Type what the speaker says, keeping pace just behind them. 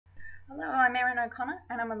Hello, I'm Erin O'Connor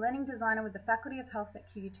and I'm a learning designer with the Faculty of Health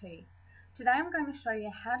at QUT. Today I'm going to show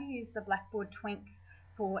you how to use the Blackboard Twink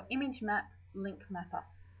for Image Map Link Mapper.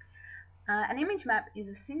 An image map is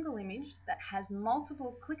a single image that has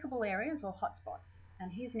multiple clickable areas or hotspots.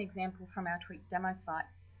 And here's an example from our Twink demo site.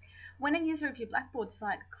 When a user of your Blackboard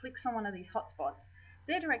site clicks on one of these hotspots,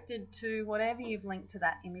 they're directed to whatever you've linked to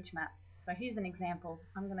that image map. So here's an example.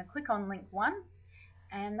 I'm going to click on link 1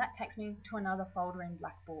 and that takes me to another folder in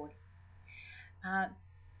Blackboard.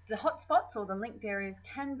 The hotspots or the linked areas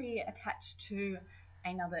can be attached to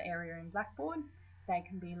another area in Blackboard. They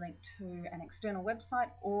can be linked to an external website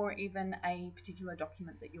or even a particular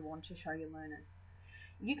document that you want to show your learners.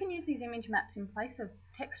 You can use these image maps in place of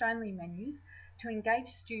text-only menus to engage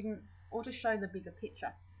students or to show the bigger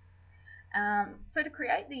picture. So to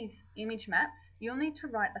create these image maps, you'll need to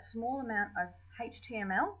write a small amount of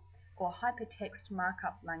HTML or hypertext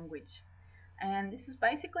markup language. And this is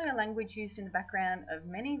basically a language used in the background of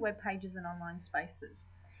many web pages and online spaces.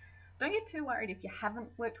 Don't get too worried if you haven't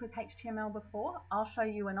worked with HTML before. I'll show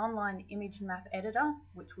you an online image map editor,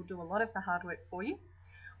 which will do a lot of the hard work for you.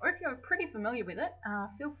 Or if you're pretty familiar with it,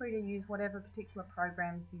 feel free to use whatever particular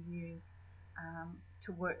programs you use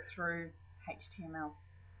to work through HTML.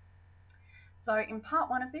 So in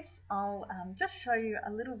part 1 of this, I'll just show you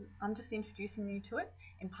a little, I'm just introducing you to it.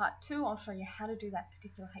 In part 2, I'll show you how to do that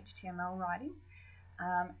particular HTML writing.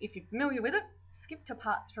 If you're familiar with it, skip to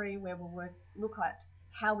part 3 where we'll look at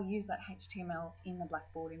how we use that HTML in the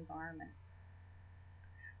Blackboard environment.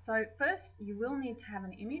 So first, you will need to have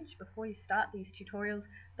an image before you start these tutorials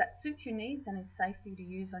that suits your needs and is safe for you to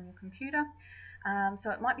use on your computer.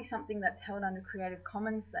 So it might be something that's held under Creative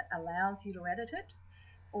Commons that allows you to edit it,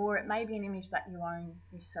 or it may be an image that you own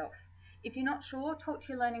yourself. If you're not sure, talk to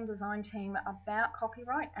your learning design team about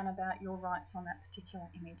copyright and about your rights on that particular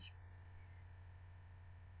image.